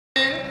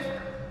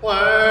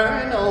were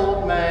an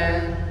old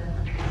man,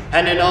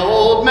 and an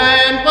old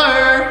man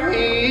were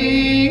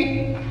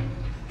he.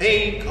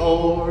 He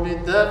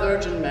courted the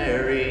Virgin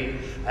Mary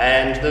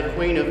and the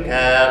Queen of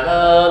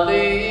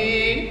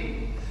Galilee.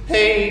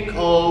 He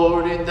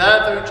courted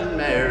the Virgin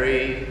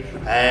Mary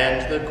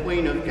and the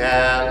Queen of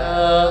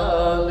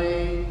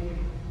Galilee.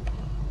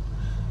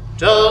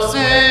 Joseph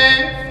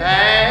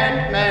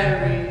and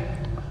Mary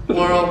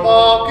were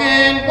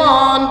a-walking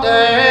one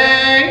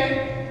day.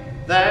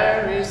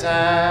 There is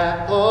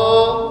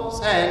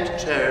apples and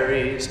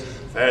cherries,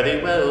 fare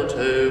thee well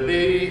to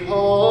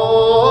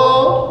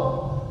behold.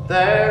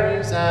 There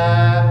is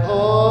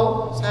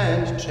apples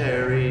and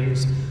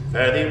cherries,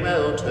 fare thee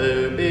well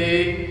to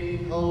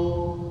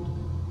behold.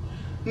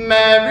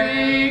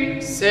 Mary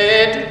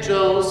said to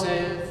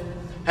Joseph,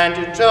 and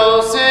to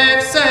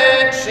Joseph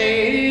said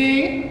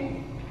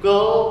she,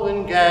 go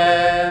and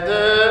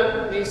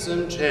gather me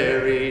some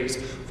cherries,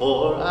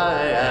 for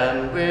I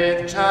am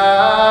with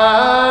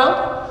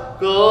child.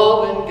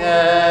 Go and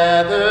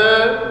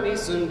gather me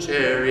some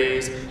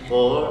cherries,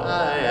 for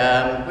I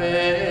am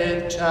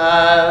with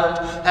child.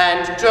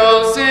 And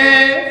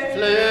Joseph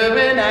flew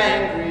in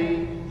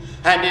angry,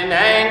 and in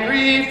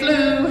angry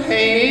flew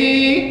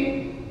he.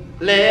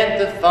 Let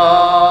the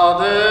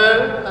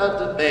father of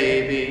the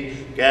baby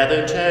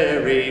gather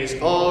cherries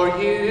for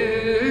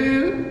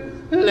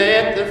you.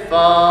 Let the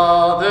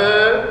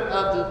father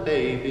of the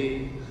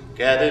baby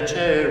gather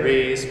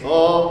cherries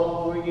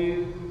for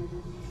you.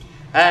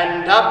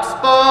 And up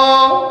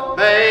spoke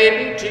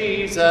baby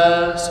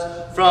Jesus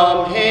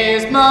from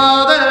his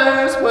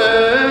mother's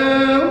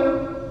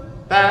womb.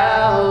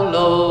 Bow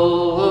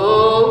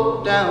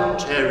low down,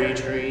 cherry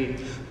tree,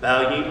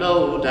 bow ye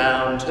low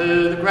down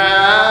to the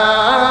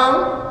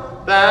ground.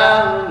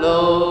 Bow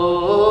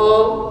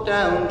low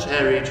down,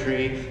 cherry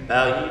tree,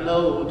 bow ye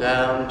low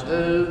down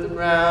to the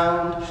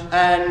ground.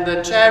 And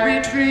the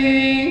cherry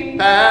tree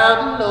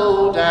bowed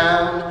low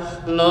down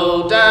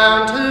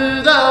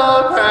to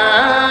the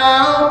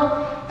ground.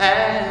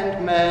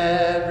 And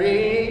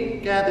Mary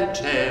gathered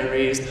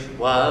cherries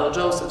while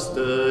Joseph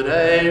stood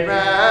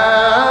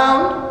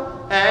around.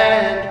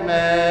 And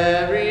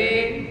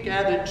Mary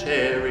gathered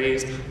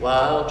cherries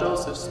while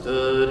Joseph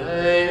stood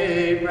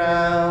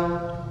around.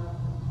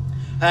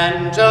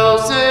 And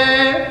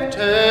Joseph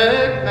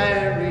took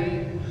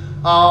Mary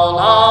all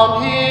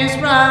on his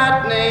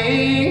right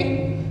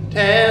knee.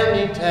 Tell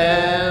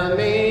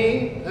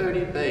me,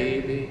 pretty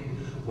baby,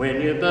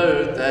 when your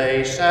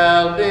birthday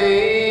shall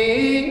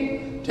be.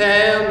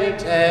 Tell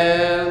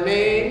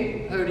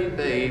me, pretty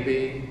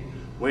baby,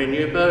 when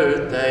your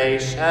birthday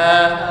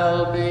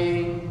shall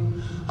be.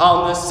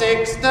 On the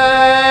 6th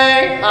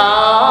day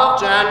of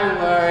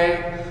January,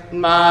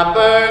 my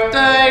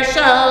birthday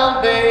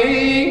shall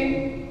be,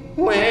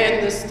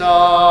 when the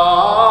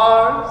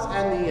stars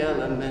and the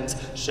elements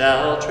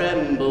shall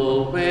tremble